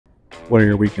What are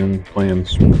your weekend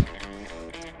plans? Gonna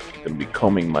be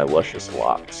combing my luscious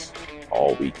locks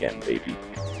all weekend, baby.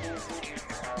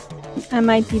 I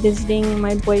might be visiting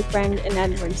my boyfriend in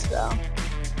Edwardsville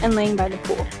and laying by the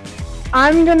pool.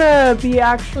 I'm gonna be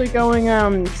actually going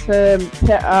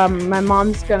my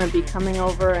mom's gonna be coming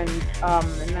over and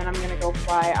then I'm gonna go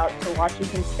fly out to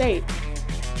Washington State.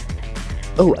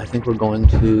 Oh, I think we're going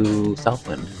to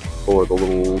Southland for the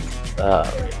little,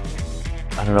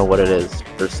 I don't know what it is.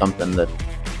 There's something that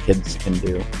kids can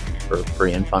do for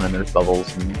free and fun, and there's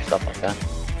bubbles and stuff like that.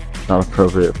 Not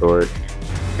appropriate for work.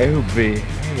 Oh,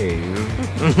 behave.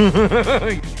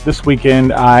 This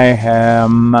weekend I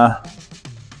am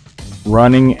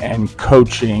running and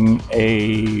coaching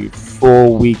a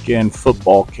full weekend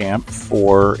football camp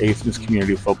for Athens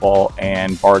Community Football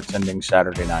and bartending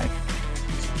Saturday night.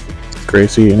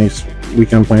 Gracie, any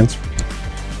weekend plans?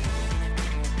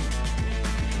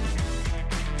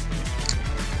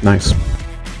 Nice.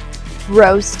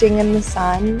 Roasting in the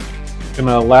sun.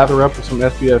 Gonna lather up with some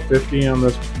SPF 50 on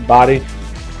this body,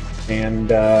 and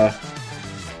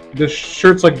this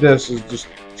shirts like this is just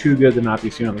too good to not be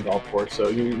seen on the golf course. So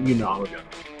you know I'm gonna.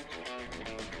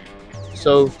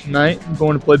 So tonight I'm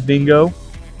going to play bingo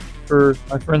for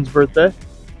my friend's birthday,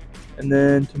 and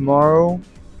then tomorrow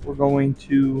we're going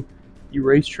to the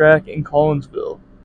racetrack in Collinsville